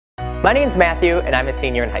My name's Matthew, and I'm a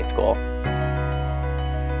senior in high school.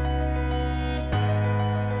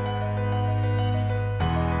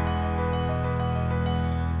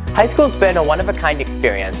 High school's been a one-of-a-kind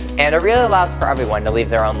experience, and it really allows for everyone to leave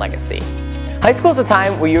their own legacy. High school's a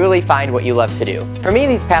time where you really find what you love to do. For me,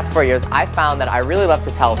 these past 4 years, I've found that I really love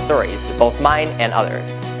to tell stories, both mine and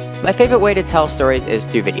others. My favorite way to tell stories is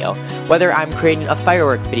through video. Whether I'm creating a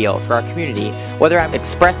firework video for our community, whether I'm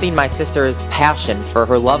expressing my sister's passion for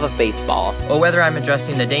her love of baseball, or whether I'm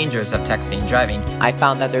addressing the dangers of texting and driving, I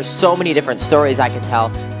found that there's so many different stories I can tell,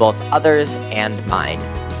 both others and mine.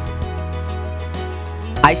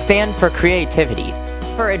 I stand for creativity,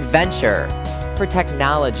 for adventure, for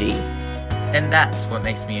technology, and that's what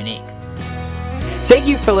makes me unique. Thank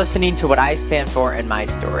you for listening to what I stand for in my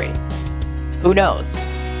story. Who knows?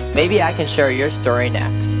 Maybe I can share your story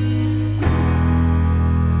next.